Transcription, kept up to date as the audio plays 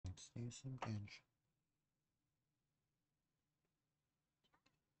do some Genshin.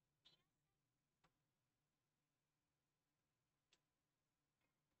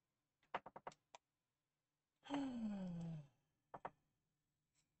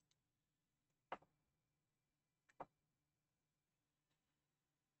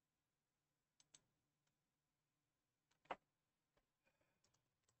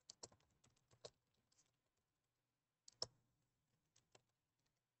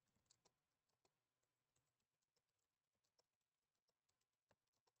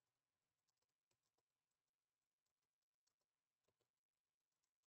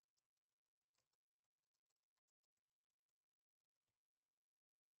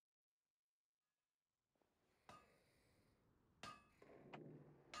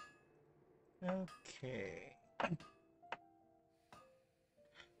 Okay.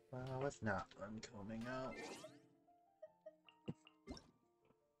 Well, with that one coming out.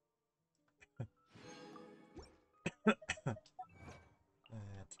 Let's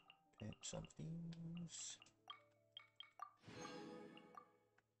pick some of these.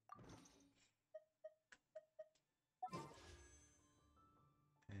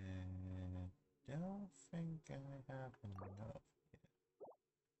 And don't think I have enough.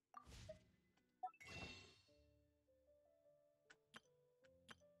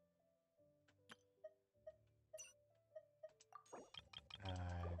 I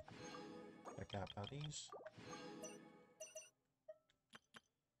forgot about these.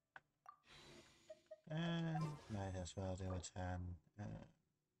 And might as well do a 10.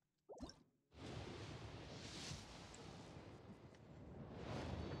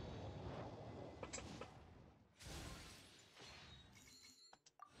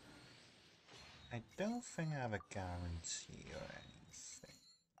 I don't think I have a guarantee or anything.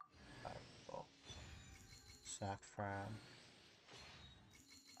 Oh, saffron.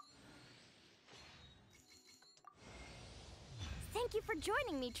 Thank you for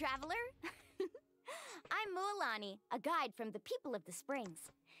joining me, traveler. I'm Mualani, a guide from the people of the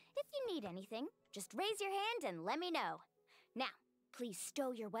Springs. If you need anything, just raise your hand and let me know. Now, please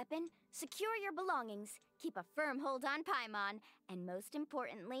stow your weapon, secure your belongings, keep a firm hold on Paimon, and most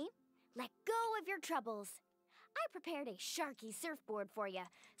importantly, let go of your troubles. I prepared a sharky surfboard for you,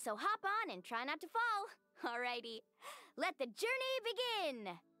 so hop on and try not to fall. Alrighty, let the journey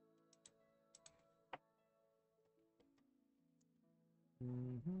begin!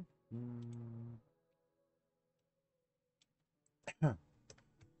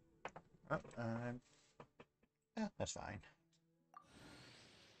 Oh, yeah, that's fine.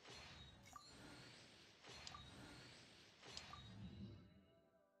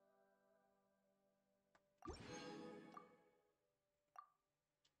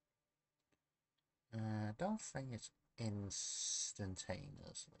 I don't think it's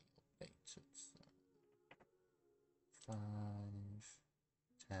instantaneously updated. So 5,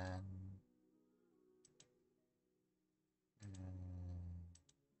 10,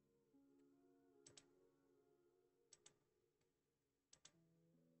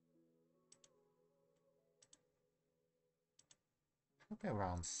 probably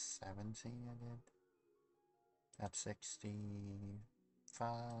around 70 I did. At 65,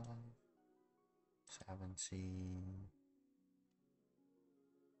 70.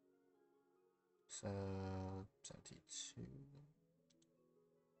 So 72.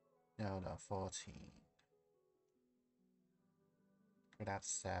 No, 14. But that's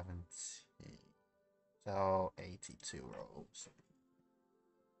 70. So 82 rolls.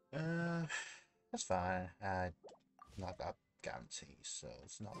 That's fine. Not that guarantee, so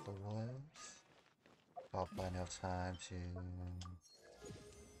it's not the worst. Got plenty of time to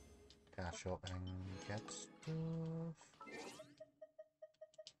catch up and get stuff.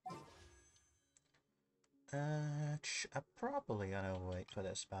 I'm probably gonna wait for the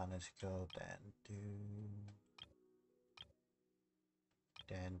spawner to go,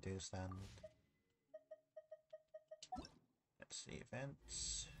 then do stand. Let's see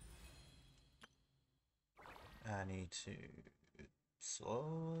events. I need to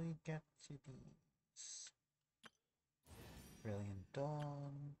slowly get to these. Brilliant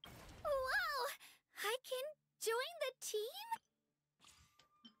Dawn. Wow! I can join the team?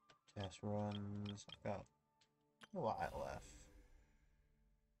 Test runs. I've got a while left.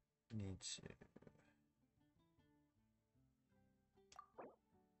 Need to.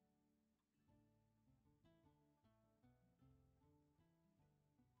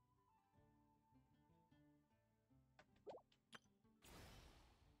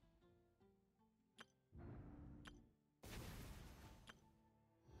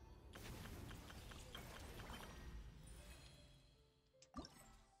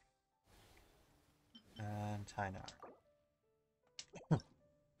 Tainar.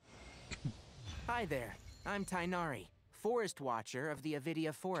 Hi there, I'm Tainari, Forest Watcher of the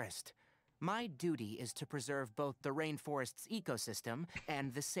Avidia Forest. My duty is to preserve both the rainforest's ecosystem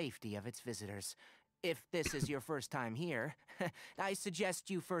and the safety of its visitors. If this is your first time here, I suggest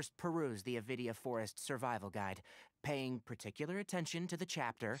you first peruse the Avidia Forest Survival Guide, paying particular attention to the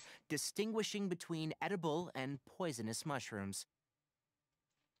chapter distinguishing between edible and poisonous mushrooms.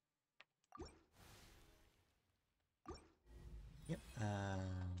 Yep.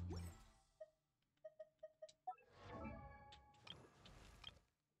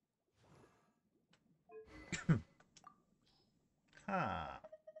 Huh. I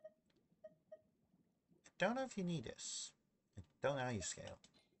don't know if you need this. I don't know how you scale.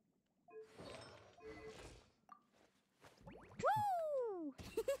 Woo!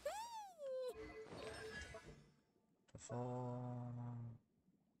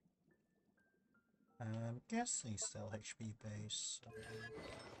 I'm guessing still HP base.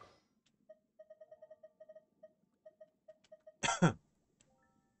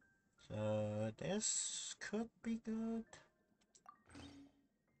 So this could be good,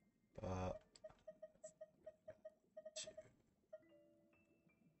 but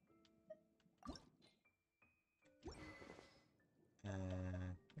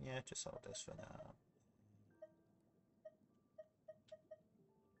yeah, just hold this for now.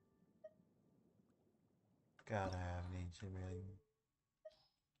 Gotta have need to really.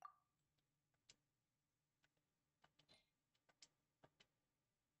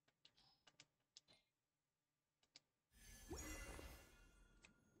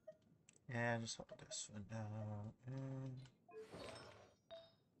 Yeah, just hold this for now.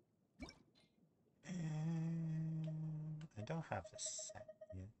 And I don't have this set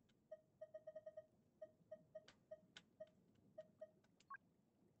yet.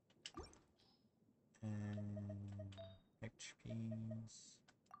 And HPs.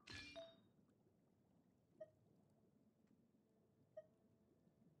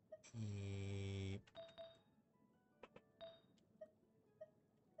 Keep.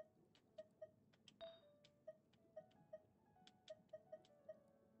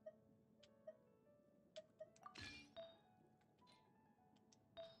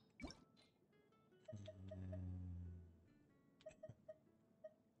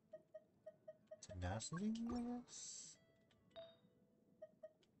 Tenacity, I guess?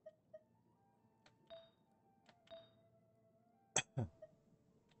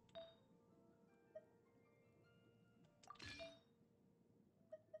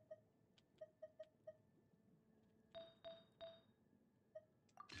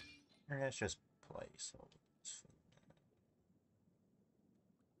 Or let's just placeholders.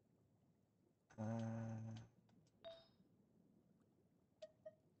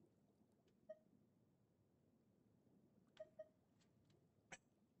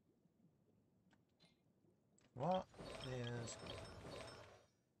 What is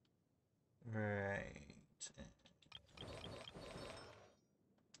right?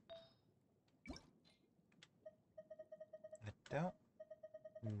 I don't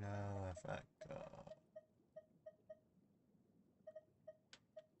know if I got.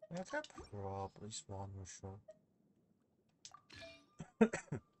 I could probably spawn with short.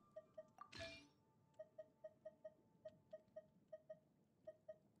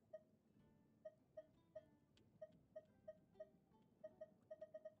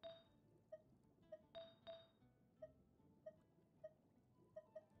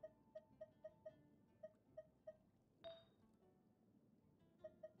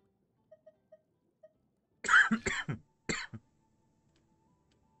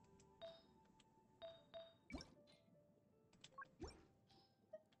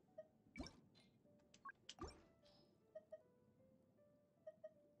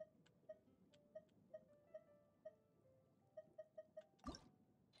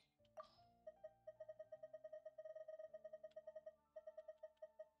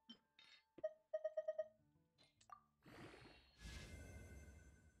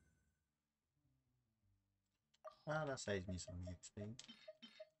 Well, that saves me some XP.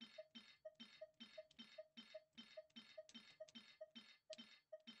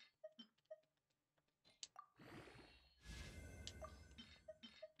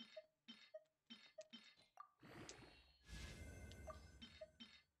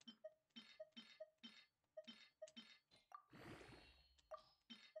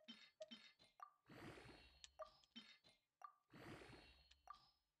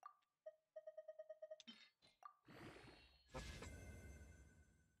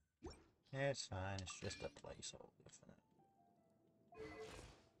 Yeah, it's fine, it's just a placeholder for now.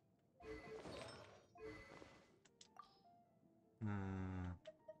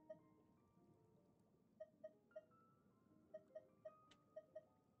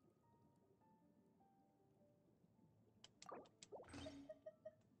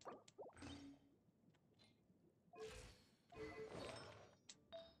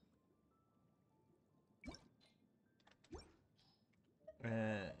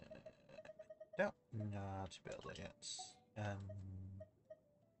 to build it yet.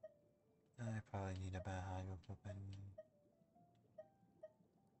 I probably need a better hydro cup anyway.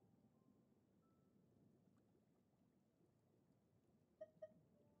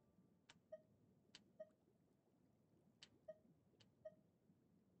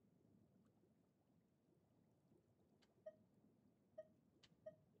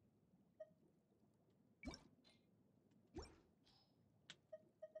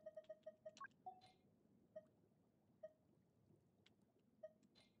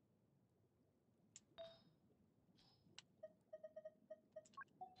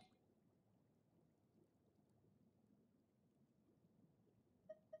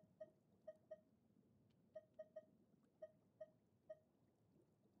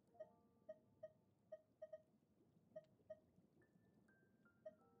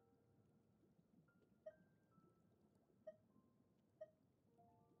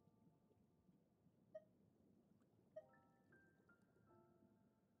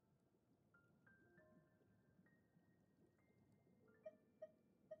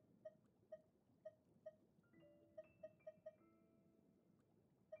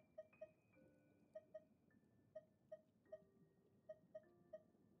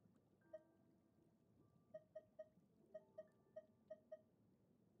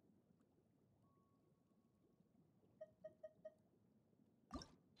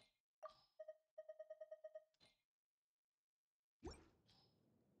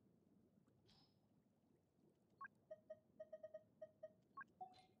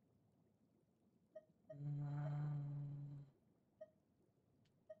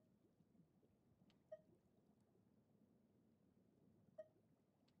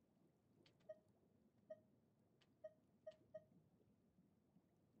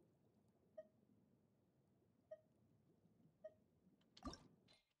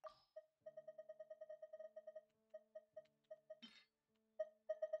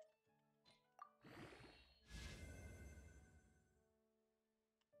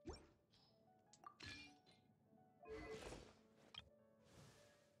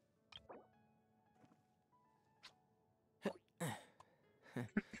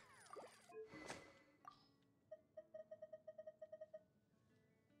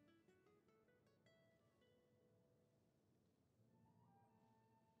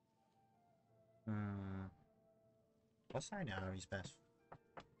 What's Inari's best?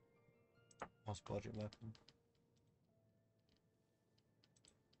 Most budget weapon?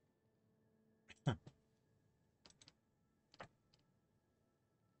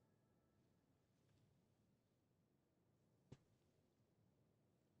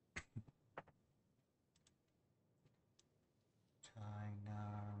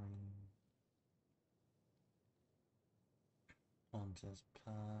 Inari. Hunter's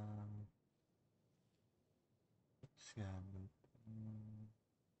Plan. Scan.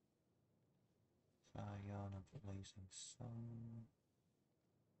 Scion of the Blazing Sun.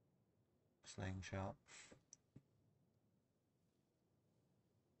 Slingshot.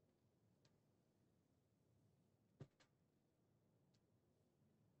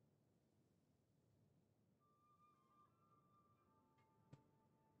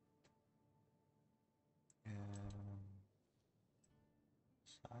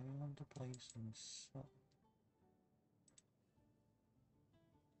 Scion of the Blazing Sun.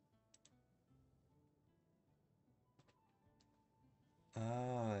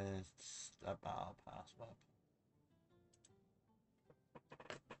 Oh, it's a battle pass weapon.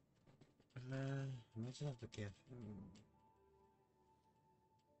 I just have to give him.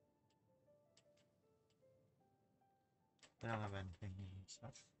 I don't have anything in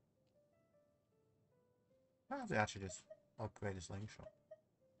stuff. I have to actually just upgrade his slingshot.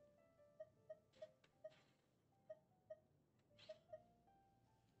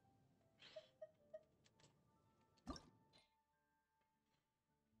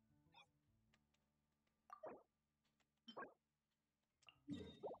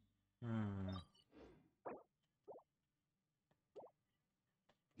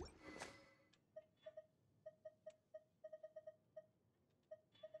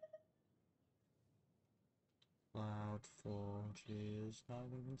 Cloud Forge is not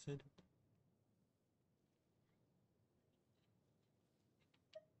even considered.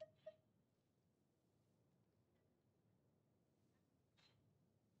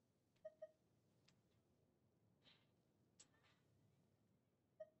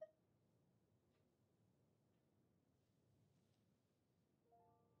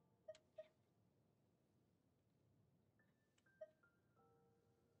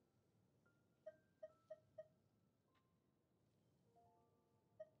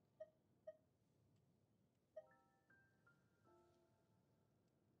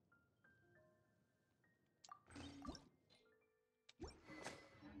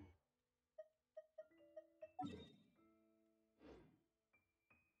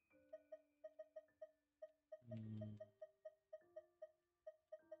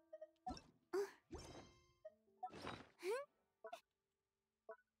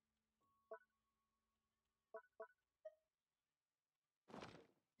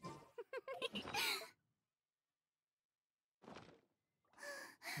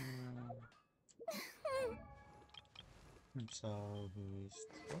 So he's.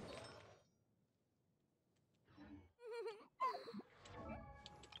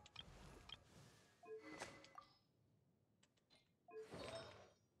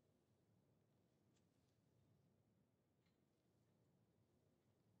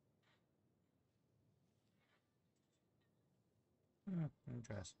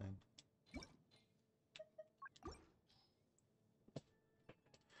 Interesting.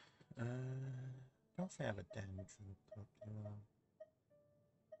 Don't think I have a damage in Pokemon.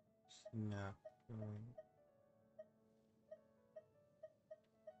 Snap.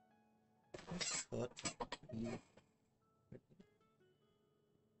 This could be.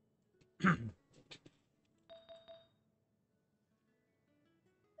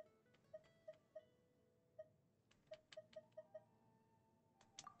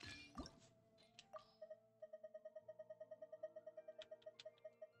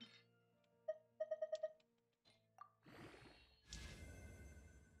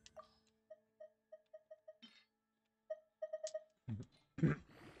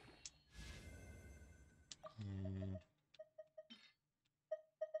 Mm.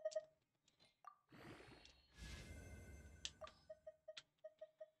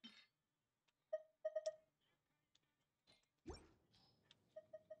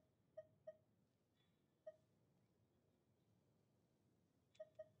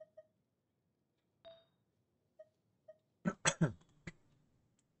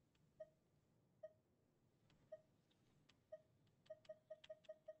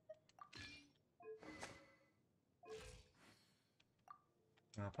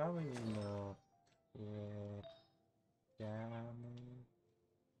 I probably need more red diamond.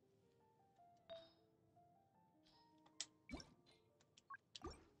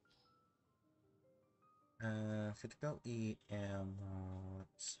 Critical EM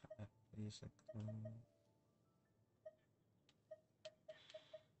mods. Basically.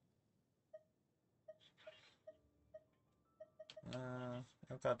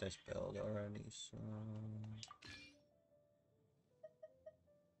 I've got this build already, so.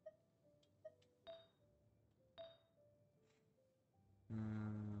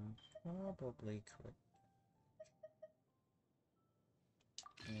 Probably correct.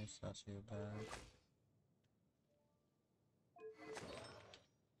 It's not too bad.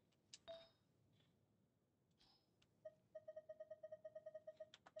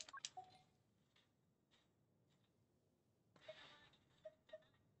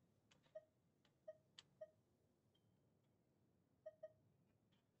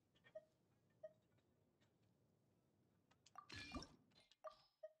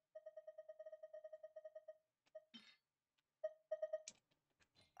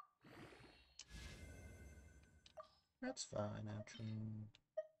 That's fine, actually.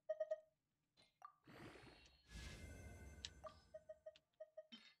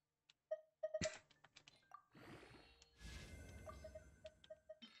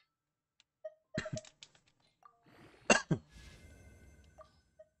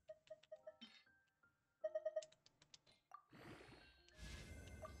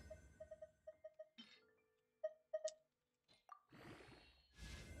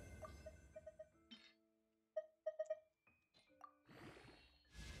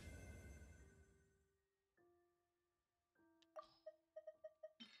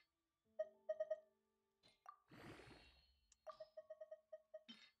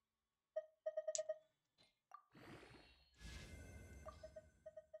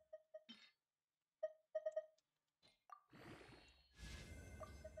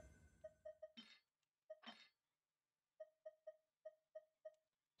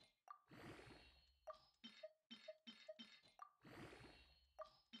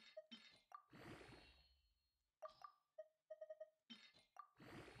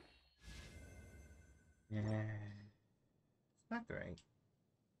 Yeah. It's not great.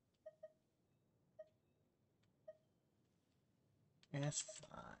 It's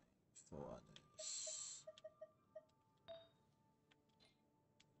fine for this.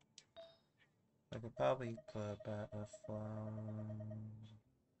 I could probably put back a farm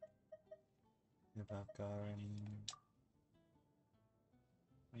if I've got any.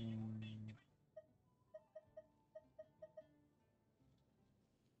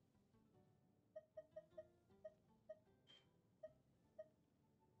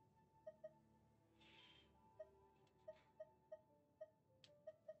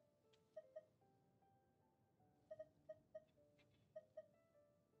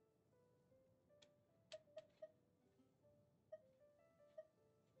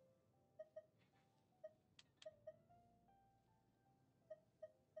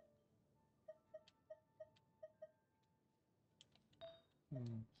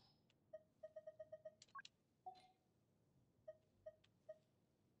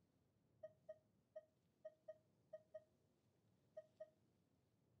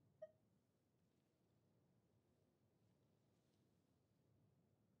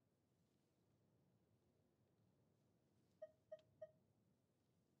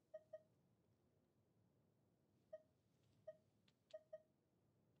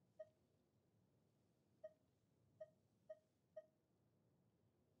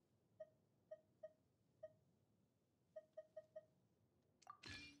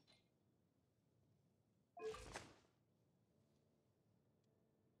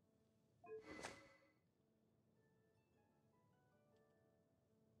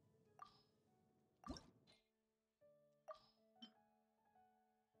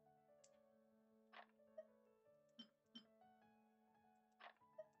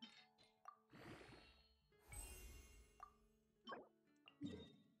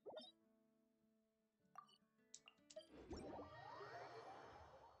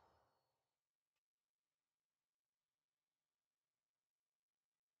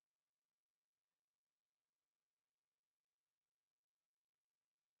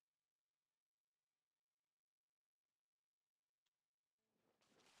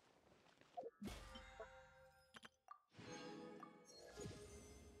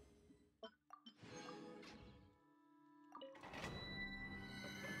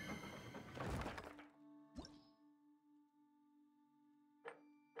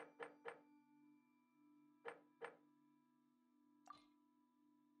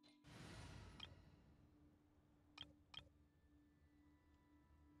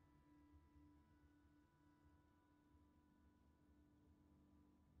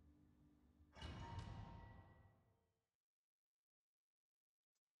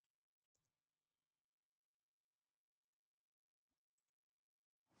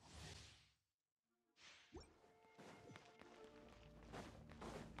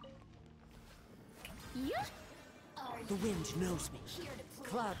 The wind knows me.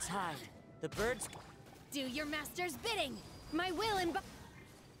 Clouds hide. The birds... Do your master's bidding! My will and...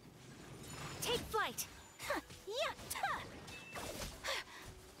 Take flight! Yeah!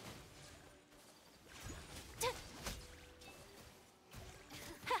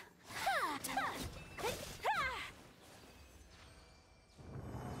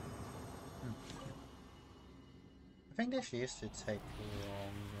 I think this used to take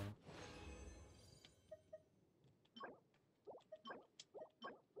longer.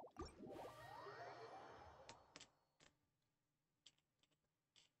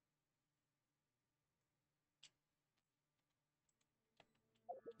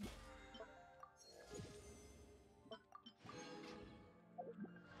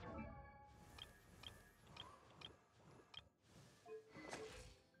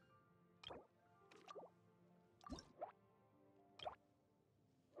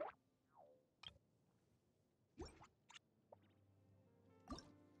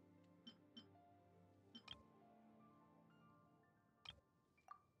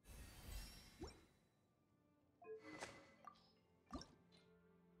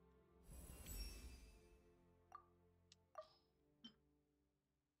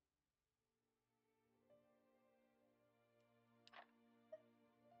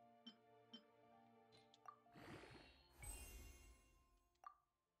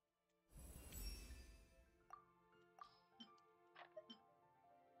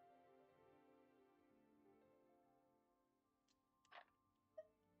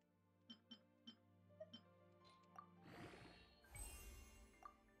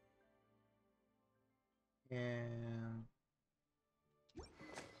 Yeah,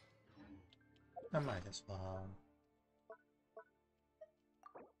 I might as well.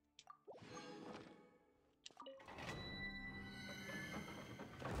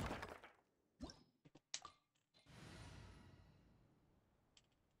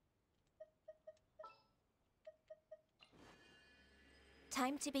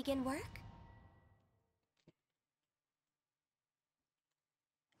 Time to begin work?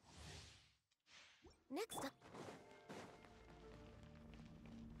 Next up...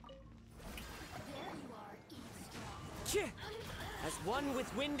 As one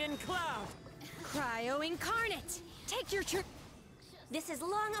with wind and cloud. Cryo Incarnate! Take your trip! This is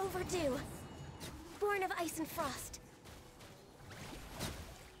long overdue. Born of ice and frost.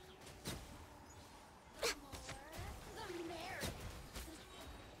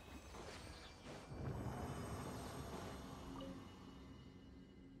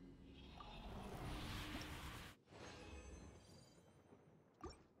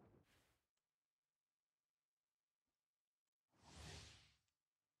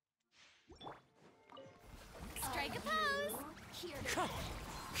 Strike a pose!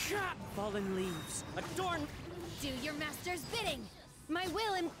 Fallen leaves. Adorn... Do your master's bidding! My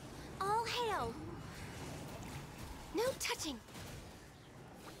will and... All hail! No touching!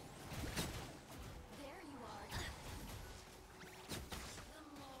 There you are. The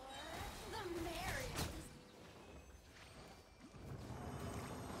more, the merrier.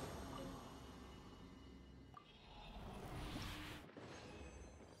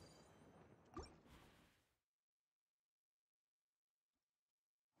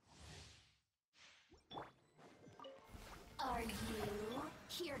 Are you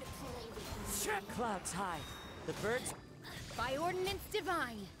here to play with me? Clouds high. The birds... By ordinance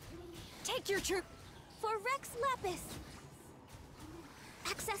divine! Take your troop for Rex Lapis!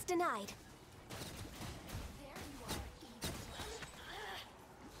 Access denied. There you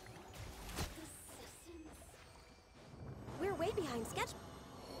are, we're way behind schedule.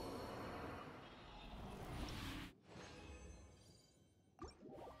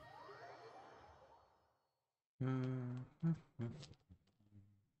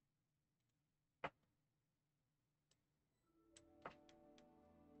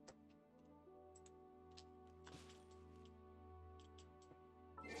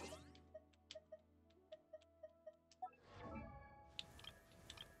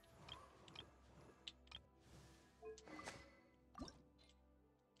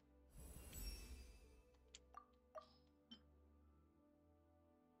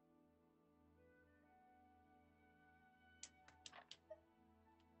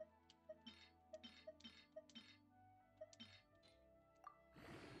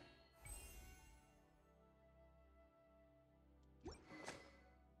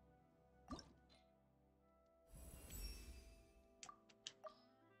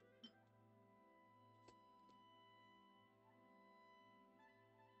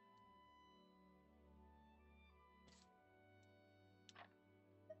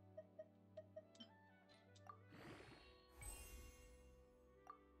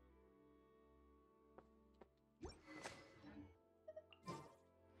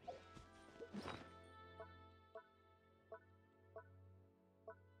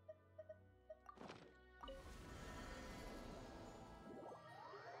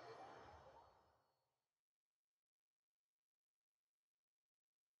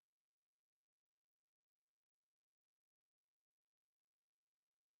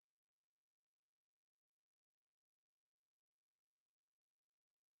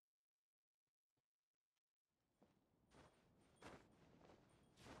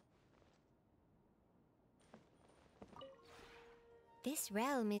 This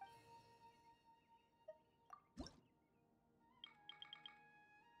realm is...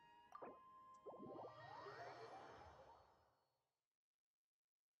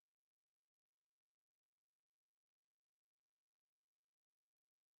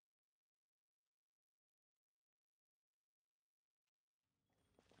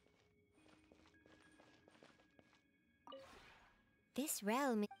 This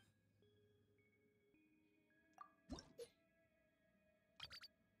realm...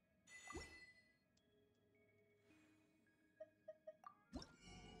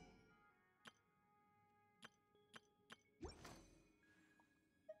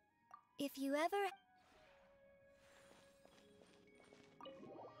 If you ever...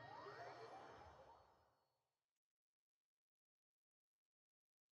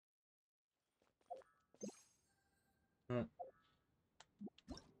 Hmm.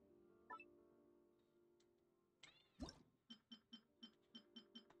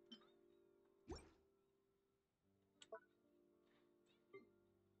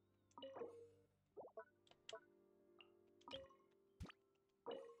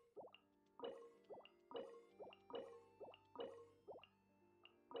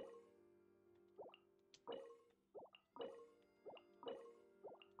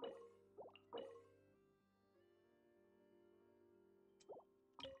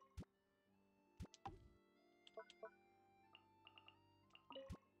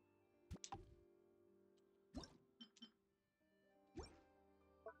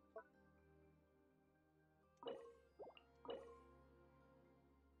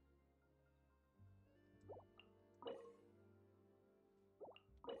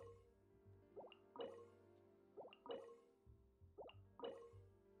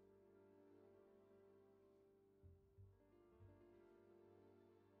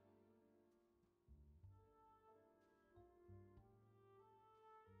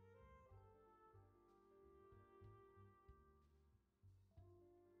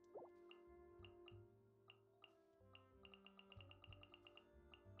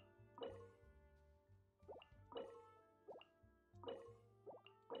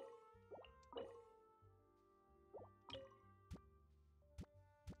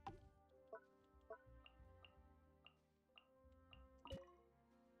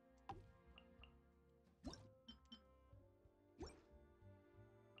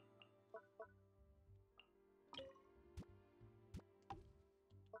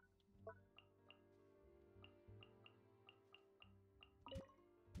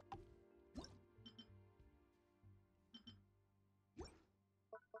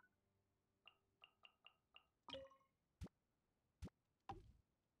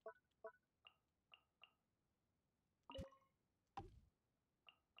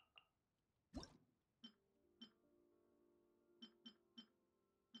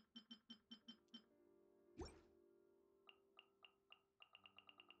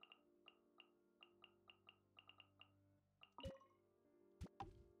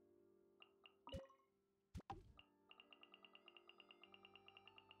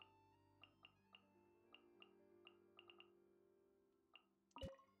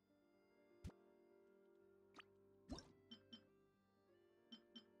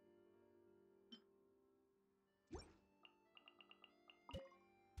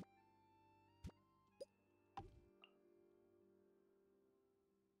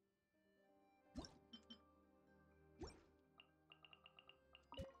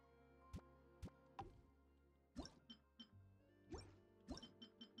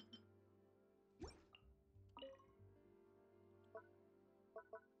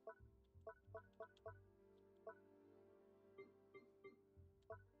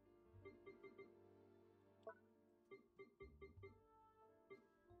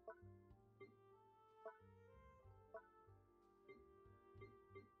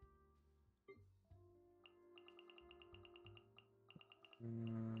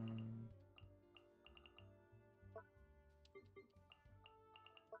 Mm.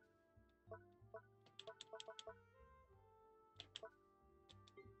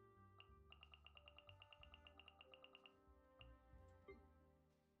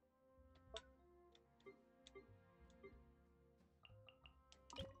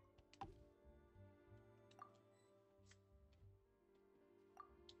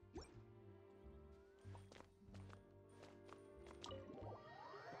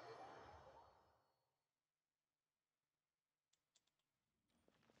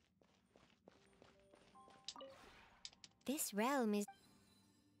 This realm is...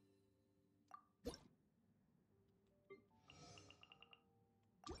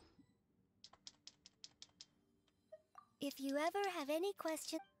 If you ever have any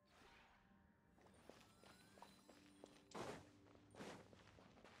questions...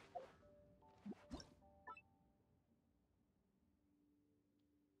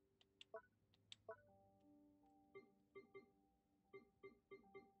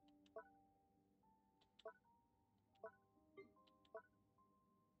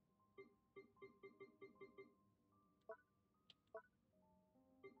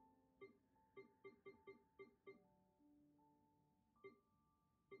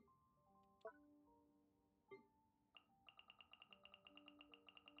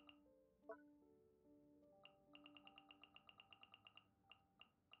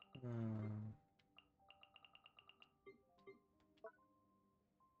 Hmm.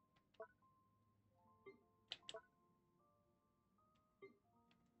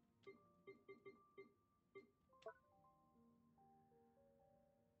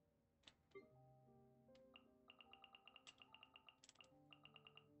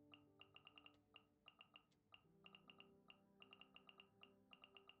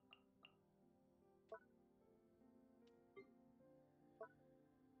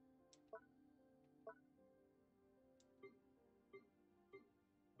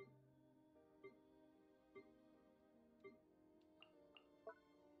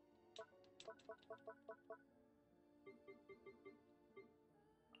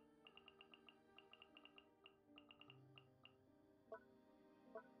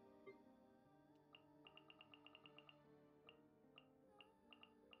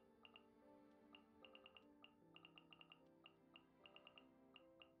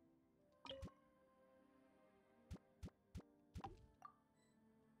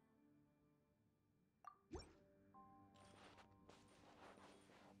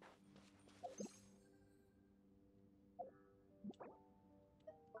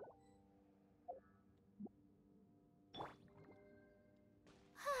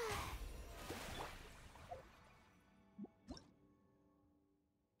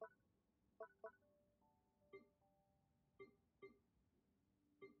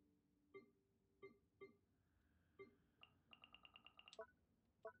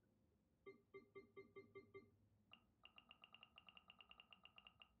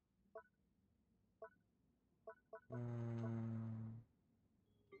 Hmm.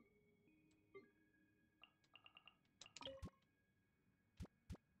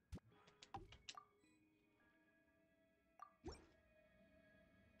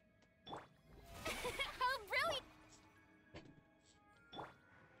 How brilliant!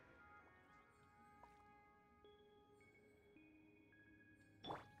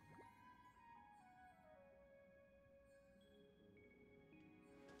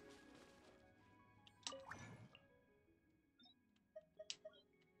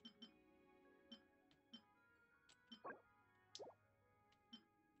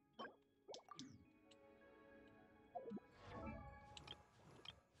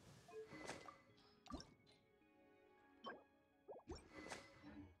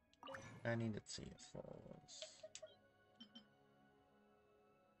 I need to see if falls.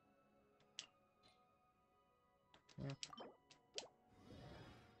 Yeah.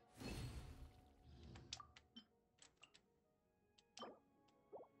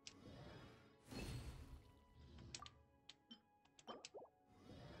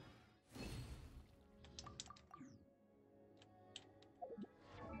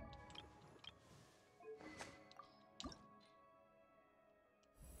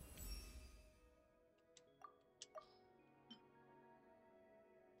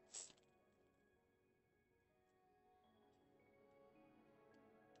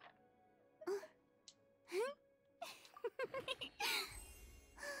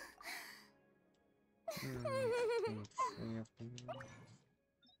 Let's see if these.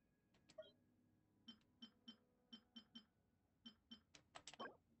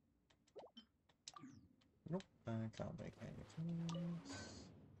 Nope, I can't make any things.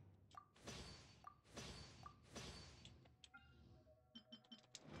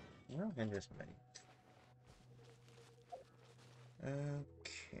 Well, I can just make.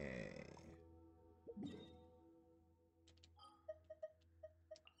 Okay.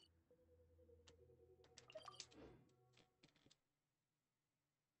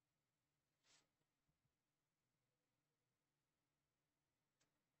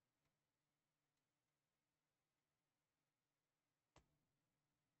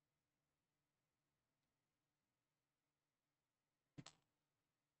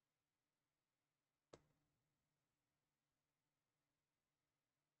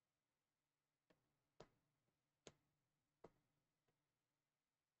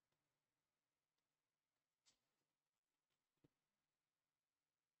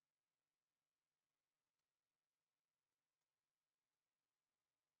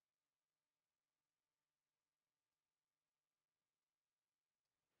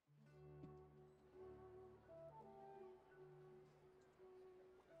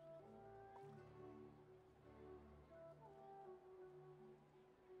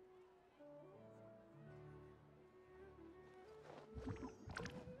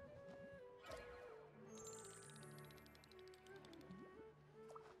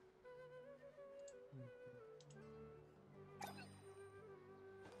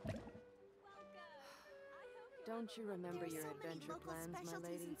 Don't you remember There your are so many adventure local plans, my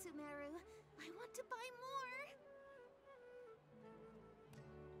specialties lady? in Sumeru. I want to buy more.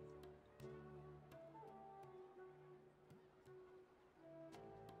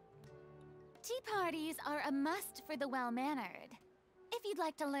 Tea parties are a must for the well-mannered. If you'd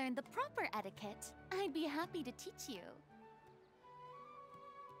like to learn the proper etiquette, I'd be happy to teach you.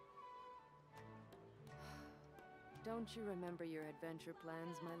 Don't you remember your adventure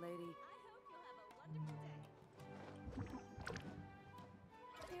plans, my lady?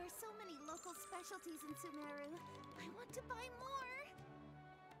 There are so many local specialties in Sumeru. I want to buy more.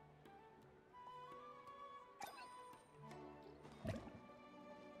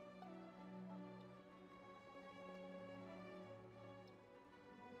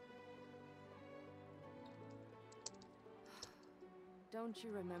 Don't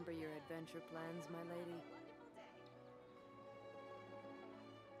you remember your adventure plans, my lady?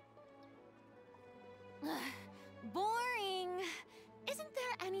 Boring. Isn't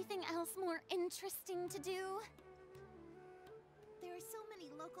there anything else more interesting to do? There are so many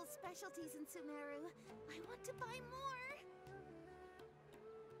local specialties in Sumeru. I want to buy more.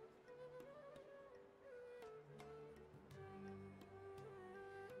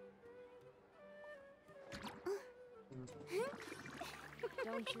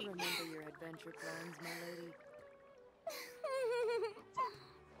 Don't you remember your adventure plans, my lady?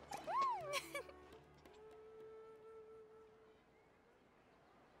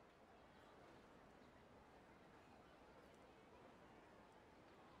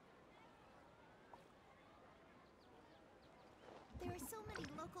 There are so many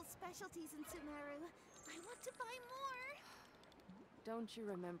local specialties in Sumeru. I want to buy more. Don't you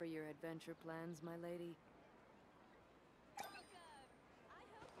remember your adventure plans, my lady?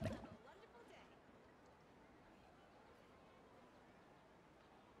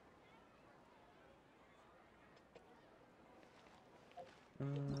 Okay.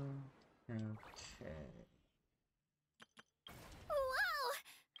 Wow!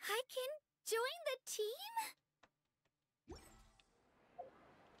 I can join the team?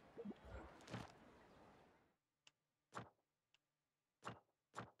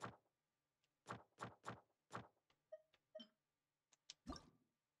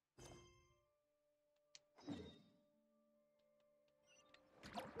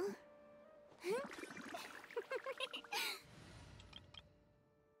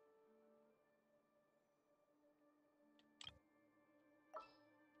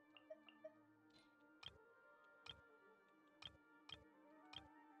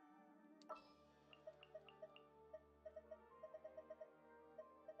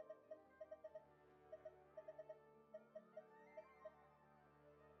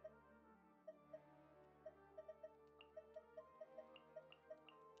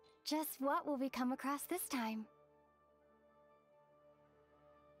 Just what will we come across this time?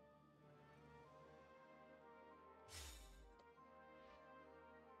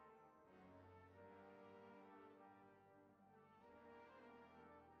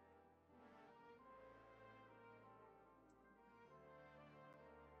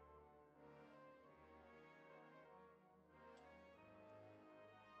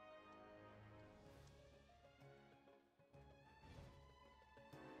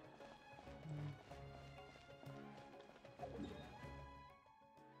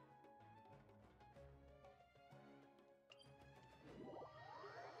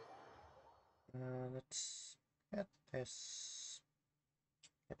 Let's get this.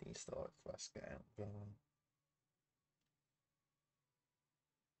 Get these story quests going.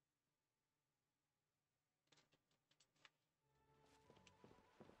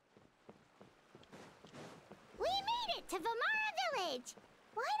 We made it to Vamara Village!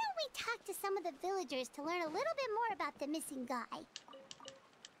 Why don't we talk to some of the villagers to learn a little bit more about the missing guy?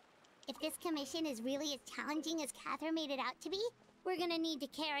 If this commission is really as challenging as Catherine made it out to be, we're gonna need to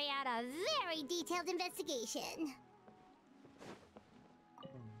carry out a very detailed investigation.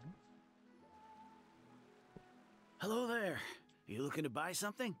 Hello there. You looking to buy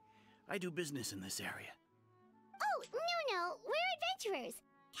something? I do business in this area. Oh, no, we're adventurers.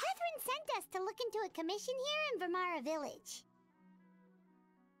 Catherine sent us to look into a commission here in Vamara Village.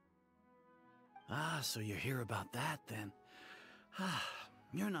 Ah, so you're here about that then. Ah,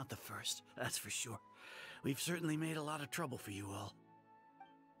 you're not the first, that's for sure. We've certainly made a lot of trouble for you all.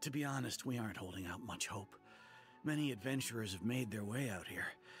 To be honest, we aren't holding out much hope. Many adventurers have made their way out here,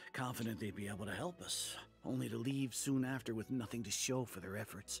 confident they'd be able to help us, only to leave soon after with nothing to show for their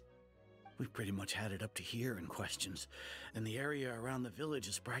efforts. We've pretty much had it up to here in questions, and the area around the village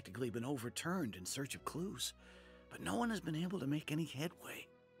has practically been overturned in search of clues. But no one has been able to make any headway.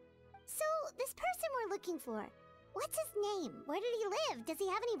 So, this person we're looking for? What's his name? Where did he live? Does he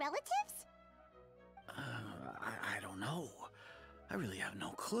have any relatives? I don't know. I really have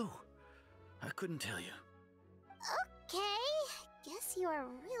no clue. I couldn't tell you. Okay. Guess you are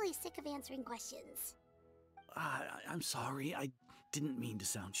really sick of answering questions. I'm sorry. I didn't mean to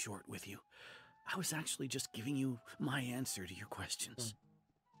sound short with you. I was actually just giving you my answer to your questions.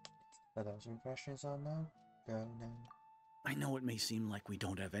 Are there some questions on now? Go then. I know it may seem like we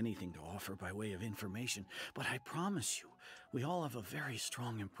don't have anything to offer by way of information, but I promise you, we all have a very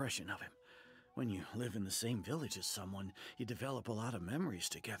strong impression of him. When you live in the same village as someone, you develop a lot of memories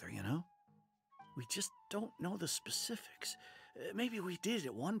together, you know? We just don't know the specifics. Maybe we did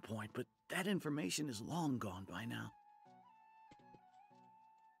at one point, but that information is long gone by now.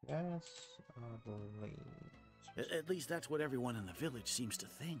 Yes, I believe. At least that's what everyone in the village seems to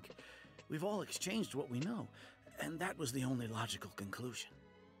think. We've all exchanged what we know, and that was the only logical conclusion.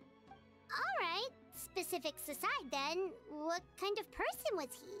 Alright, specifics aside then, what kind of person was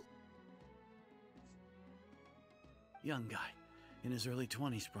he? Young guy, in his early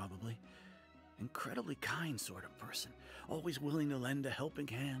 20s probably. Incredibly kind sort of person, always willing to lend a helping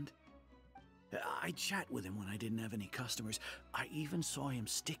hand. I'd chat with him when I didn't have any customers. I even saw him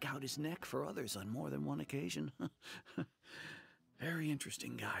stick out his neck for others on more than one occasion. Very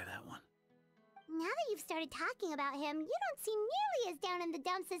interesting guy, that one. Now that you've started talking about him, you don't seem nearly as down in the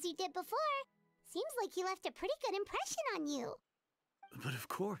dumps as you did before. Seems like he left a pretty good impression on you. But of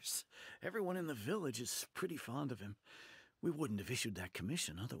course, everyone in the village is pretty fond of him. We wouldn't have issued that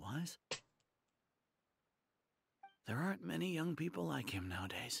commission otherwise. There aren't many young people like him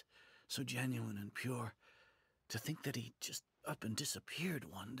nowadays, so genuine and pure. To think that he just up and disappeared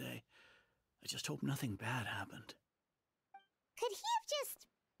one day. I just hope nothing bad happened. Could he have just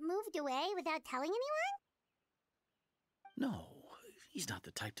moved away without telling anyone? No, he's not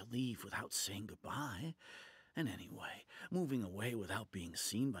the type to leave without saying goodbye. And anyway, moving away without being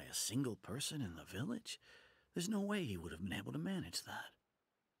seen by a single person in the village? There's no way he would have been able to manage that.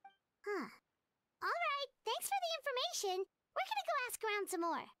 Huh. Alright, thanks for the information. We're gonna go ask around some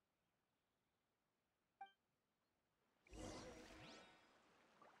more.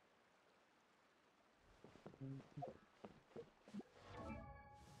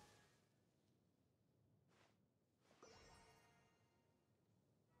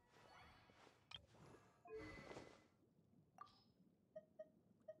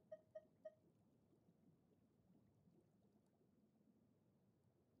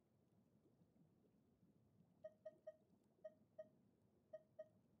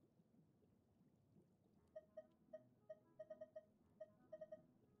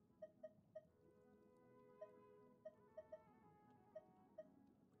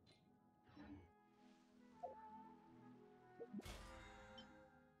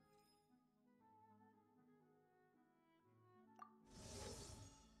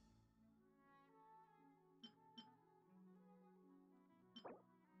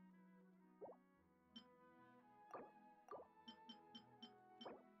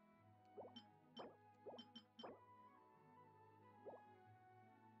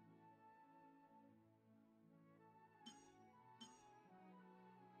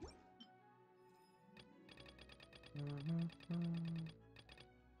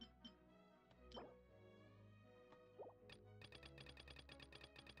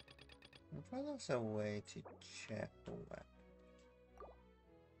 I'm trying to find a way to check the web.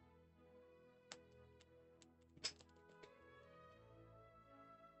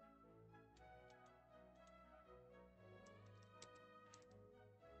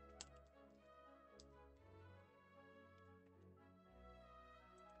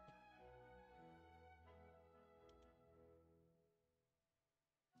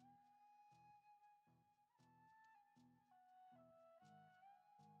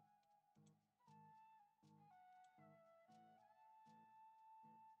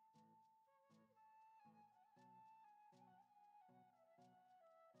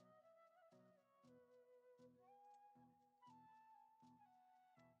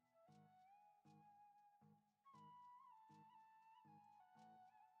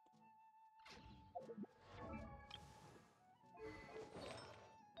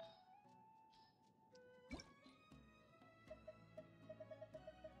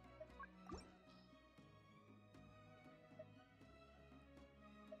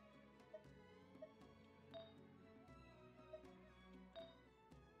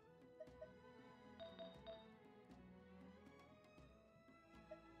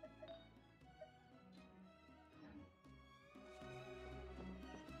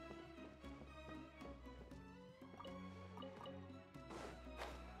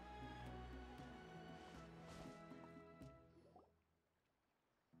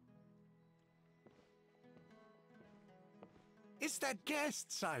 Is that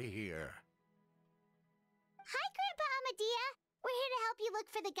guests I hear? Hi, Grandpa Amadea. We're here to help you look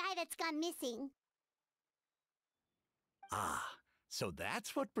for the guy that's gone missing. Ah, so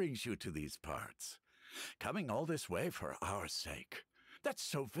that's what brings you to these parts. Coming all this way for our sake. That's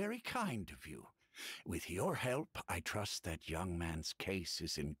so very kind of you. With your help, I trust that young man's case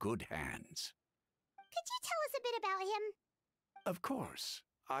is in good hands. Could you tell us a bit about him? Of course.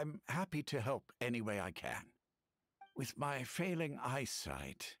 I'm happy to help any way I can. With my failing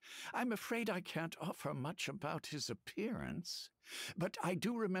eyesight, I'm afraid I can't offer much about his appearance. But I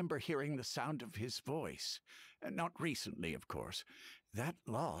do remember hearing the sound of his voice. Not recently, of course. That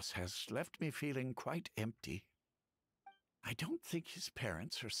loss has left me feeling quite empty. I don't think his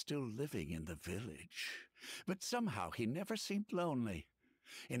parents are still living in the village, but somehow he never seemed lonely.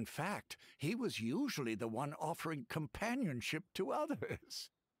 In fact, he was usually the one offering companionship to others.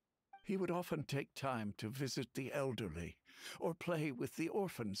 He would often take time to visit the elderly or play with the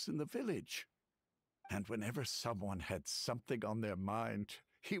orphans in the village. And whenever someone had something on their mind,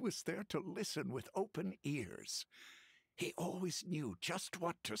 he was there to listen with open ears. He always knew just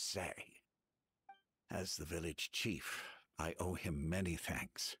what to say. As the village chief, I owe him many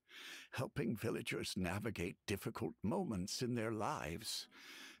thanks. Helping villagers navigate difficult moments in their lives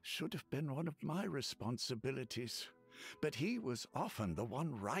should have been one of my responsibilities, but he was often the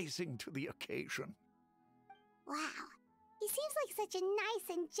one rising to the occasion. Wow. He seems like such a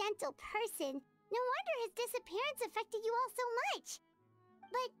nice and gentle person. No wonder his disappearance affected you all so much.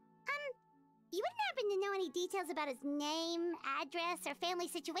 But, you wouldn't happen to know any details about his name, address, or family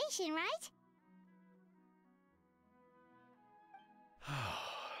situation, right?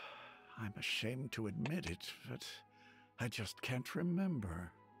 I'm ashamed to admit it, but I just can't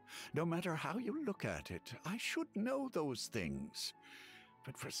remember. No matter how you look at it, I should know those things.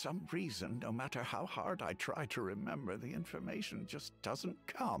 But for some reason, no matter how hard I try to remember, the information just doesn't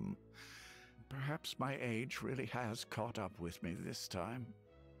come. Perhaps my age really has caught up with me this time.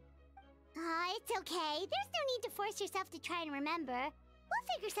 It's okay. There's no need to force yourself to try and remember.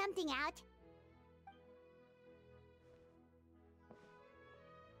 We'll figure something out.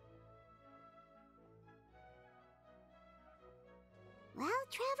 Well,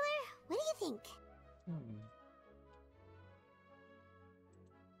 Traveler, what do you think?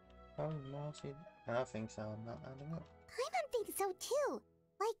 Oh, Marty. I think so. I'm not adding up. Paimon thinks so too.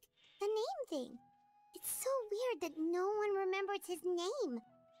 Like, the name thing. It's so weird that no one remembers his name.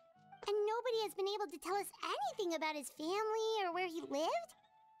 And nobody has been able to tell us anything about his family or where he lived.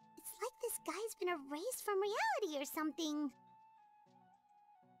 It's like this guy's been erased from reality or something.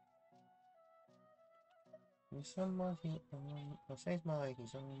 He's someone says like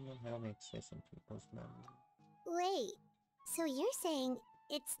he's someone who only exists in people's memory. Wait, so you're saying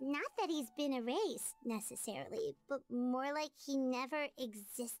it's not that he's been erased, necessarily, but more like he never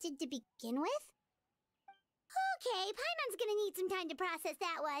existed to begin with? Okay, Paimon's gonna need some time to process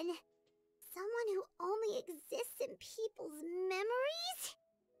that one. Someone who only exists in people's memories?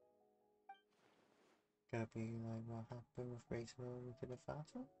 Could be like what happened with Rachel to the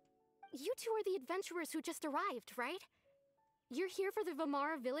Fata? You two are the adventurers who just arrived, right? You're here for the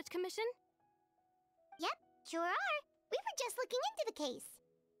Vamara Village Commission? Yep, sure are. We were just looking into the case.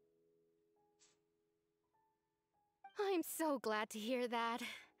 I'm so glad to hear that.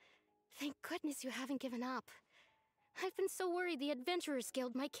 Thank goodness you haven't given up. I've been so worried the Adventurers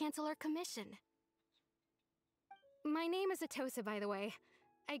Guild might cancel our commission. My name is Atosa, by the way.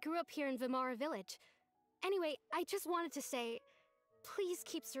 I grew up here in Vamara Village. Anyway, I just wanted to say, please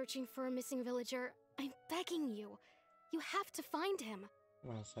keep searching for a missing villager. I'm begging you. You have to find him.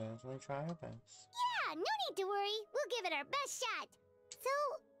 We'll certainly try our best. Yeah, no need to worry. We'll give it our best shot. So,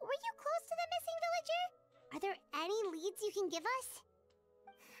 were you close to the missing villager? Are there any leads you can give us?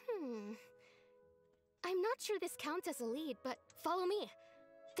 I'm not sure this counts as a lead, but follow me.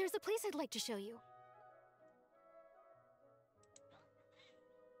 There's a place I'd like to show you.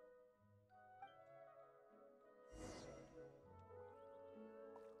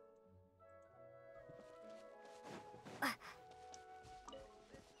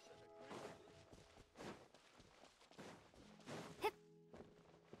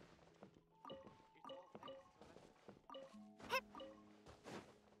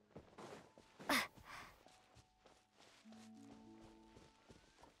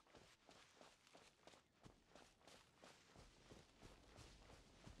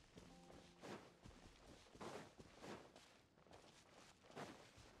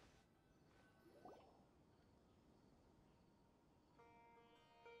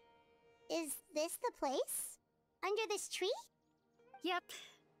 Is this the place? Under this tree? Yep.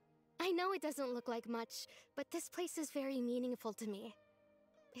 I know it doesn't look like much, but this place is very meaningful to me.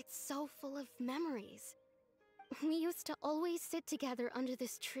 It's so full of memories. We used to always sit together under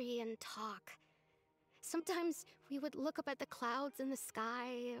this tree and talk. Sometimes we would look up at the clouds in the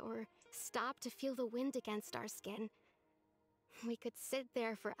sky or stop to feel the wind against our skin. We could sit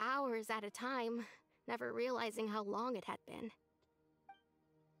there for hours at a time, never realizing how long it had been.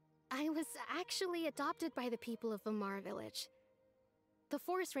 I was actually adopted by the people of Vamara Village. The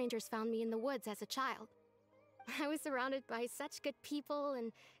forest rangers found me in the woods as a child. I was surrounded by such good people,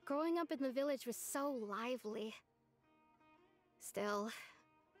 and growing up in the village was so lively. Still,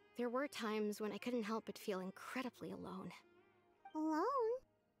 there were times when I couldn't help but feel incredibly alone. Alone?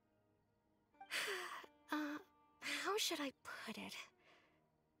 How should I put it?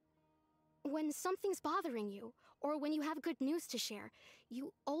 When something's bothering you, or when you have good news to share,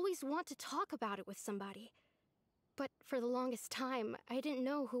 you always want to talk about it with somebody. But for the longest time, I didn't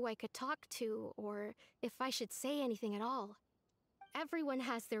know who I could talk to, or if I should say anything at all. Everyone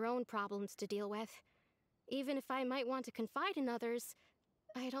has their own problems to deal with. Even if I might want to confide in others,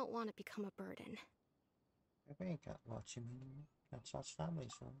 I don't want to become a burden. I think I got what you mean. That's what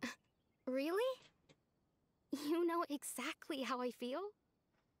families are. Really? You know exactly how I feel?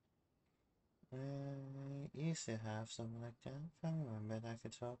 I used to have someone like that. Family member that I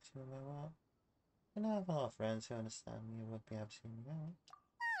could talk to about what. And I have a lot of friends who understand me and would be able to hear me out.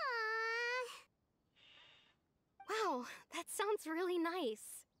 Aww. Wow, that sounds really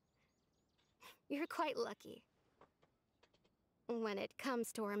nice. You're quite lucky. When it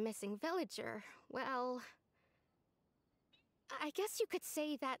comes to our missing villager, well, I guess you could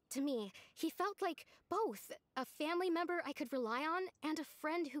say that to me. He felt like both a family member I could rely on and a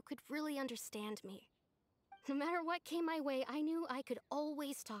friend who could really understand me. No matter what came my way, I knew I could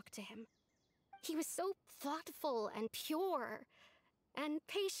always talk to him. He was so thoughtful and pure, and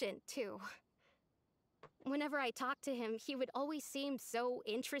patient too. Whenever I talked to him, he would always seem so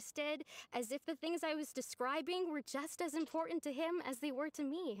interested, as if the things I was describing were just as important to him as they were to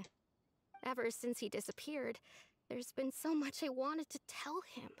me. Ever since he disappeared, there's been so much I wanted to tell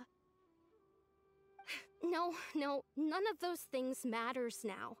him. No, none of those things matters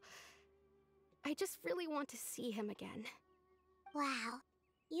now. I just really want to see him again. Wow.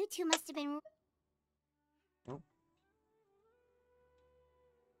 You two must have been... Oh.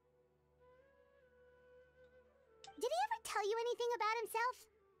 Did he ever tell you anything about himself?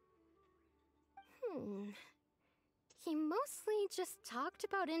 He mostly just talked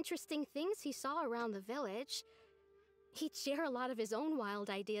about interesting things he saw around the village. He'd share a lot of his own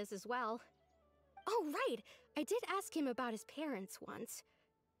wild ideas as well. Oh, right! I did ask him about his parents once.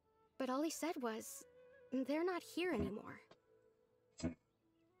 But all he said was, they're not here anymore.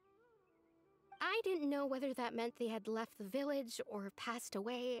 I didn't know whether that meant they had left the village or passed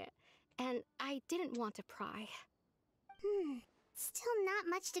away, and I didn't want to pry. Still not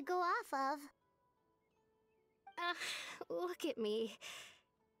much to go off of. Look at me.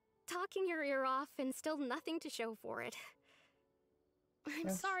 Talking your ear off and still nothing to show for it. I'm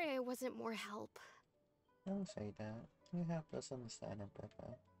Yes. sorry I wasn't more help. Don't say that. You helped us understand it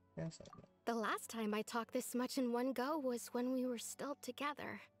better. Don't say that. The last time I talked this much in one go was when we were still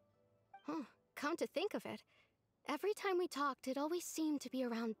together. Come to think of it, every time we talked, it always seemed to be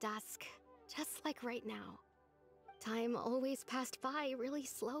around dusk, just like right now. Time always passed by really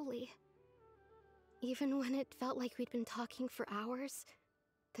slowly. Even when it felt like we'd been talking for hours,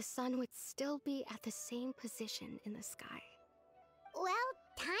 the sun would still be at the same position in the sky. Well,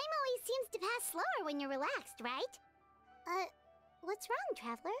 time always seems to pass slower when you're relaxed, right? What's wrong,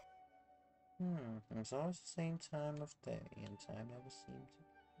 Traveler? It's always the same time of day, and time never seemed to...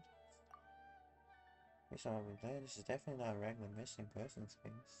 Based on what we've learned, this is definitely not a regular missing persons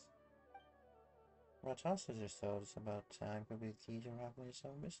case. What Tossa just told us about time could be the key to unraveling its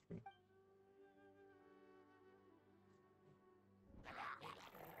own mystery.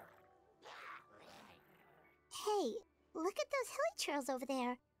 Hey, look at those hilly trails over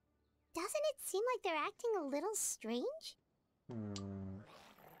there. Doesn't it seem like they're acting a little strange?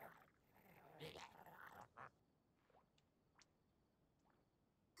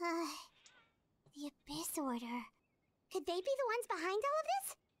 The Abyss Order. Could they be the ones behind all of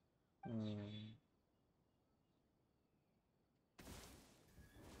this?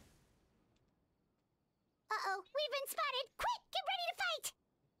 Uh-oh, we've been spotted! Quick, get ready to fight!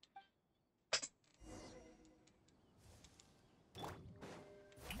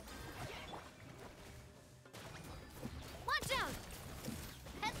 Watch out!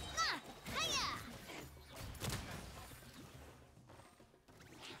 Hiya!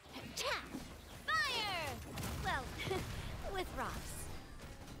 Fire! Well, with rocks.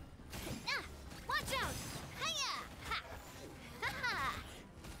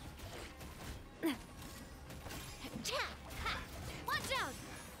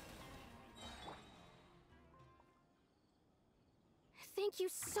 Thank you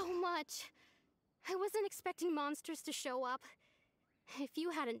so much. I wasn't expecting monsters to show up. If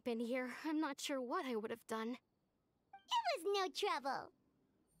you hadn't been here, I'm not sure what I would have done. It was no trouble.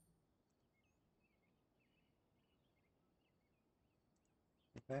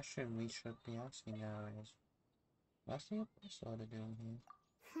 The question we should be asking now is, what's the episode doing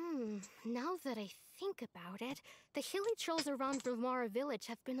here? Now that I think about it, the hilly trolls around Vimara village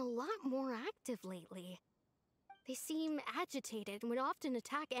have been a lot more active lately. They seem agitated and would often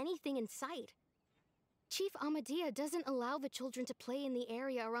attack anything in sight. Chief Amadea doesn't allow the children to play in the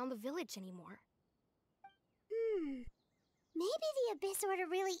area around the village anymore. Maybe the Abyss Order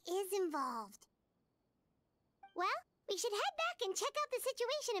really is involved. Well, we should head back and check out the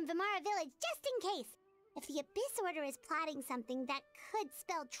situation in Vimara village just in case. If the Abyss Order is plotting something that could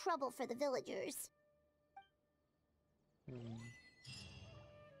spell trouble for the villagers.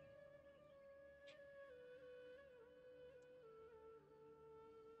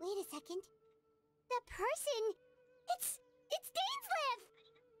 Wait a second. That person... It's Dainsleif!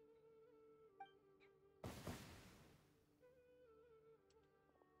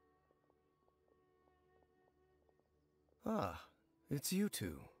 Ah, it's you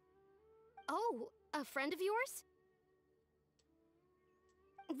two. Oh, a friend of yours?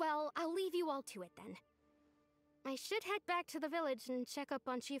 Well, I'll leave you all to it then. I should head back to the village and check up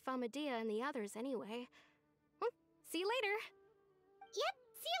on Chief Amadea and the others anyway. Well, see you later. Yep,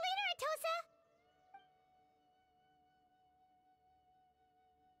 see you later, Atosa!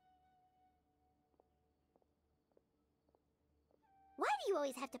 Why do you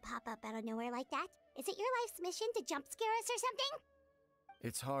always have to pop up out of nowhere like that? Is it your life's mission to jump scare us or something?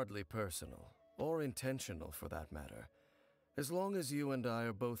 It's hardly personal, or intentional for that matter. As long as you and I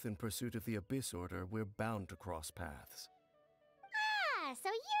are both in pursuit of the Abyss Order, we're bound to cross paths. Ah, so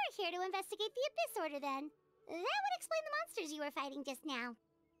you're here to investigate the Abyss Order then. That would explain the monsters you were fighting just now.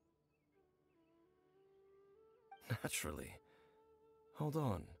 Naturally. Hold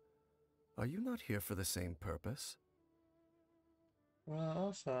on. Are you not here for the same purpose? Well,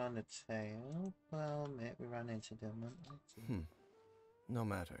 also on the tail, well, maybe we run into them. No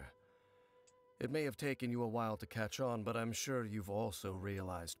matter. It may have taken you a while to catch on, but I'm sure you've also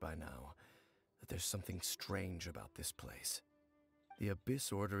realized by now that there's something strange about this place. The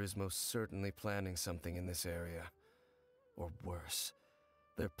Abyss Order is most certainly planning something in this area. Or worse,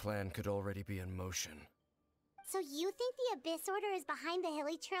 their plan could already be in motion. So you think the Abyss Order is behind the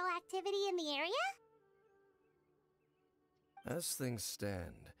hilly trail activity in the area? As things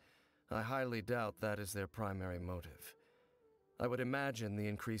stand, I highly doubt that is their primary motive. I would imagine the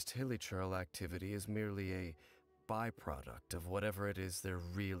increased hilly trail activity is merely a byproduct of whatever it is they're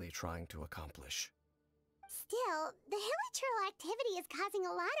really trying to accomplish. Still, the hilly trail activity is causing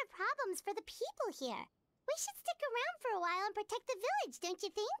a lot of problems for the people here. We should stick around for a while and protect the village, don't you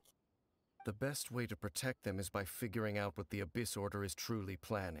think? The best way to protect them is by figuring out what the Abyss Order is truly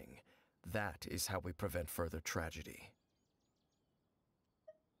planning. That is how we prevent further tragedy.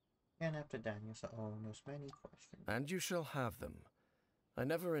 And after Daniel's own, there's many questions. And you shall have them. I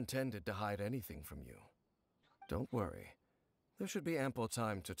never intended to hide anything from you. Don't worry. There should be ample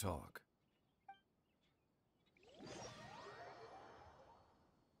time to talk.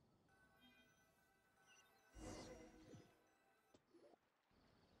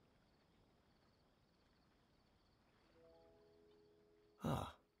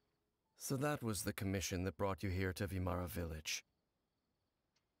 Ah, so that was the commission that brought you here to Vimara village.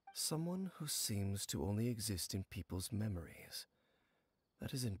 Someone who seems to only exist in people's memories.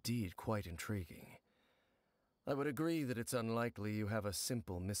 That is indeed quite intriguing. I would agree that it's unlikely you have a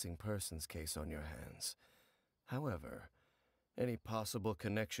simple missing persons case on your hands. However, any possible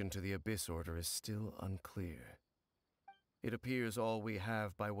connection to the Abyss Order is still unclear. It appears all we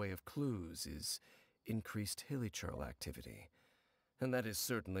have by way of clues is increased hilly trail activity, and that is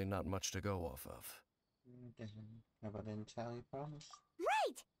certainly not much to go off of. How about the entirely promise?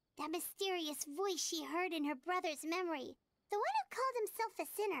 Right! That mysterious voice she heard in her brother's memory. The one who called himself a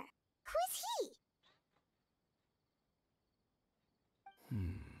sinner. Who is he?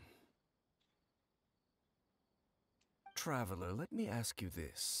 Traveler, let me ask you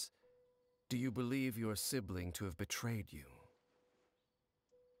this. Do you believe your sibling to have betrayed you?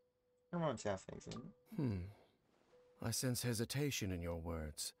 Come on, Jaffington. I sense hesitation in your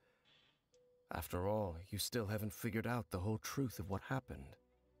words. After all, you still haven't figured out the whole truth of what happened.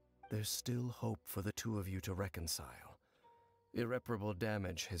 There's still hope for the two of you to reconcile. Irreparable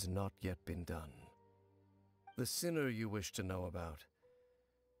damage has not yet been done. The sinner you wish to know about,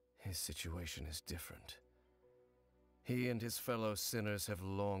 his situation is different. He and his fellow sinners have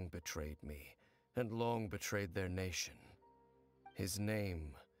long betrayed me, and long betrayed their nation. His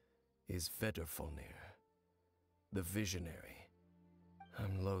name is Vedderfolnir, the Visionary.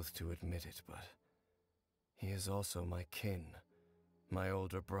 I'm loath to admit it, but he is also my kin, my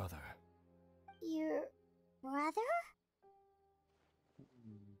older brother. Your brother?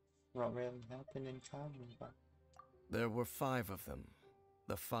 What really happened in Canria? There were 5 of them,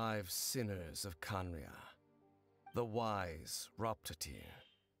 the 5 sinners of Canria. The wise Roptatir,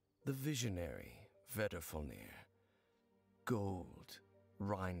 the visionary Vedderfolnir, Gold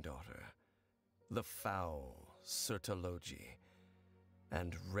Rhindaughter, the foul Sertologi,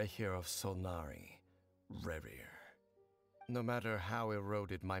 and Rehir of Solnari, Rerir. No matter how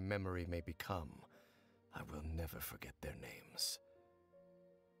eroded my memory may become, I will never forget their names.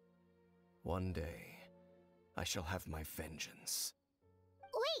 One day, I shall have my vengeance.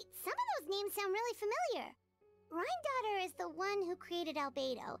 Wait, some of those names sound really familiar. Rhindaughter is the one who created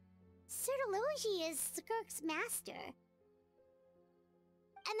Albedo. Sertologi is Skirk's master.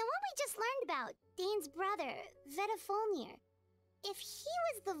 And the one we just learned about, Dane's brother, Vedderfolnir. If he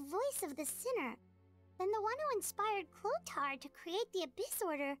was the voice of the sinner, then the one who inspired Clothar to create the Abyss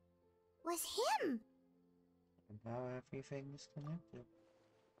Order was him. And now everything is connected.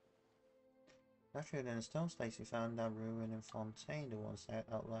 Naturally, in the stone slates we found that ruin in Fontaine, the ones that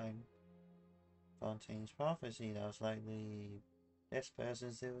outlined Fontaine's prophecy. That was likely this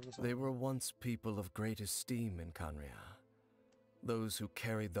person's doing something. They were once people of great esteem in Canria, those who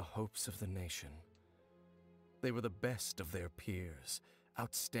carried the hopes of the nation. They were the best of their peers,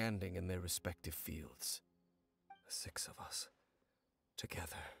 outstanding in their respective fields. The 6 of us,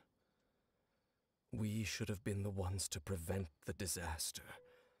 together. We should have been the ones to prevent the disaster.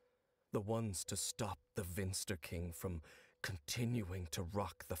 The ones to stop the Vinster King from continuing to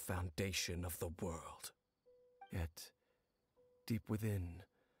rock the foundation of the world. Yet, deep within,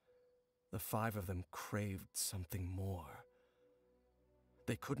 the 5 of them craved something more.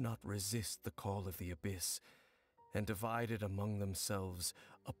 They could not resist the call of the Abyss, and divided among themselves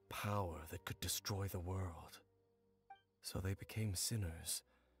a power that could destroy the world. So they became sinners,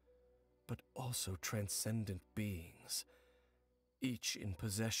 but also transcendent beings, each in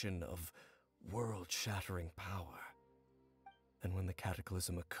possession of world-shattering power. And when the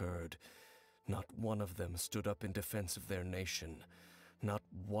cataclysm occurred, not one of them stood up in defense of their nation. Not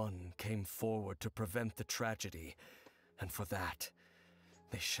one came forward to prevent the tragedy, and for that,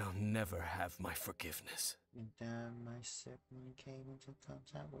 they shall never have my forgiveness. And damn, my sibling came into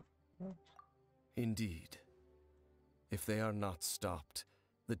contact with her. Indeed. If they are not stopped,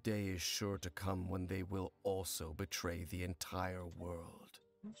 the day is sure to come when they will also betray the entire world.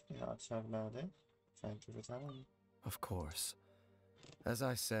 Must be hard to talk about it. Thank you for telling me. Of course. As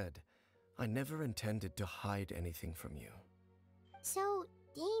I said, I never intended to hide anything from you. So,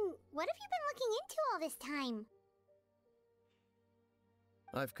 Dane, what have you been looking into all this time?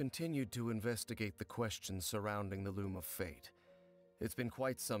 I've continued to investigate the questions surrounding the Loom of Fate. It's been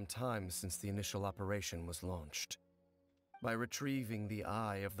quite some time since the initial operation was launched. By retrieving the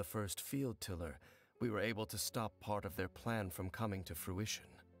eye of the first field tiller, we were able to stop part of their plan from coming to fruition.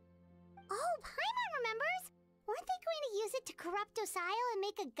 Oh, Paimon remembers! Weren't they going to use it to corrupt Osile and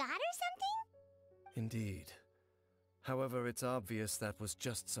make a god or something? Indeed. However, it's obvious that was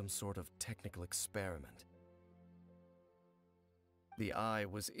just some sort of technical experiment. The eye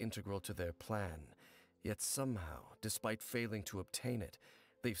was integral to their plan, yet somehow, despite failing to obtain it,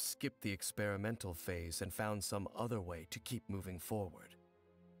 they've skipped the experimental phase and found some other way to keep moving forward.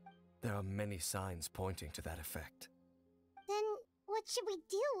 There are many signs pointing to that effect. Then, what should we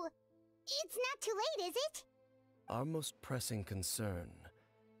do? It's not too late, is it? Our most pressing concern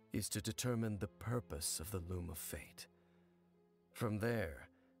is to determine the purpose of the Loom of Fate. From there,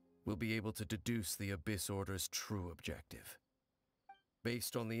 we'll be able to deduce the Abyss Order's true objective.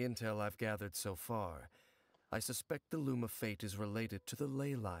 Based on the intel I've gathered so far, I suspect the Loom of Fate is related to the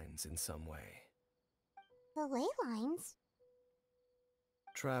ley lines in some way. The ley lines?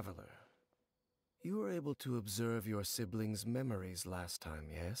 Traveler, you were able to observe your siblings' memories last time,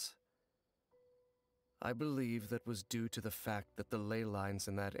 yes? I believe that was due to the fact that the ley lines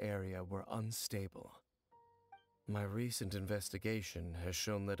in that area were unstable. My recent investigation has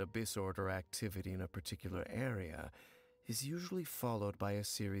shown that Abyss Order activity in a particular area is usually followed by a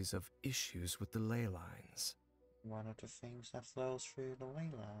series of issues with the ley lines. One of the things that flows through the ley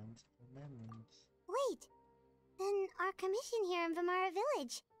lines are memories. Wait, then our commission here in Vimara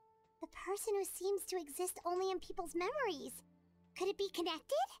Village, the person who seems to exist only in people's memories, could it be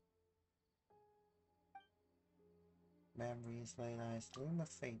connected? Memories, ley lines, Loom of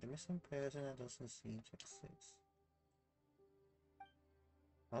Fate, the missing person that doesn't seem to exist.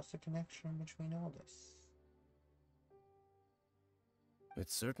 What's the connection between all this?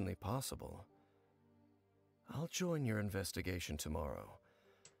 It's certainly possible. I'll join your investigation tomorrow.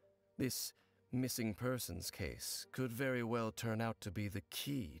 This missing persons case could very well turn out to be the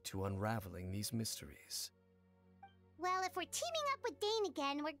key to unraveling these mysteries. Well, if we're teaming up with Dane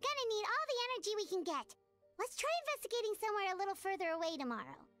again, we're gonna need all the energy we can get. Let's try investigating somewhere a little further away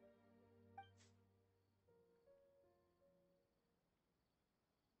tomorrow.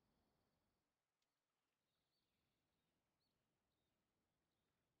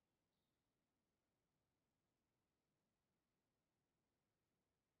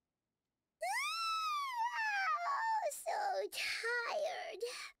 Oh, so tired.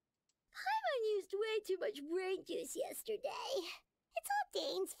 Paimon used way too much brain juice yesterday. It's all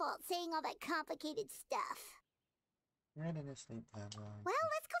Dane's fault saying all that complicated stuff. Where did I sleep that long? Well,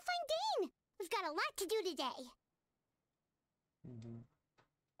 let's go find Dane. We've got a lot to do today.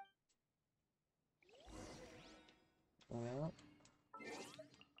 Well,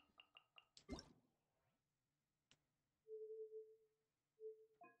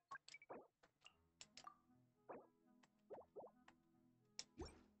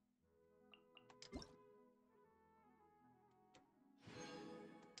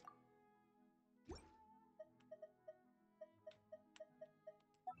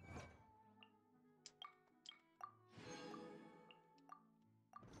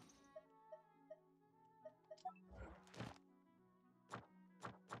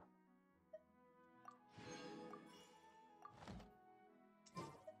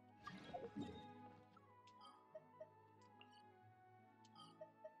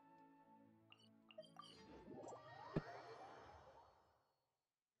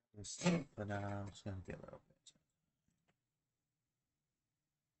 but I'm just gonna get a little bit.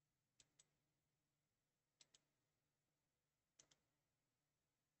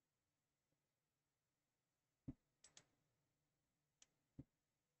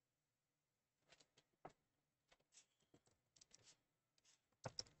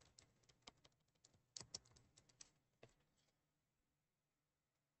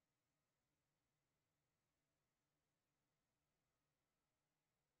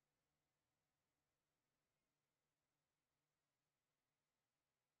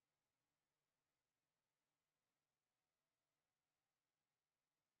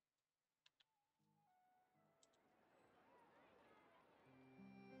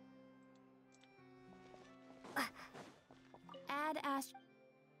 Add Ash.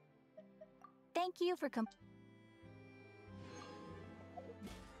 Thank you for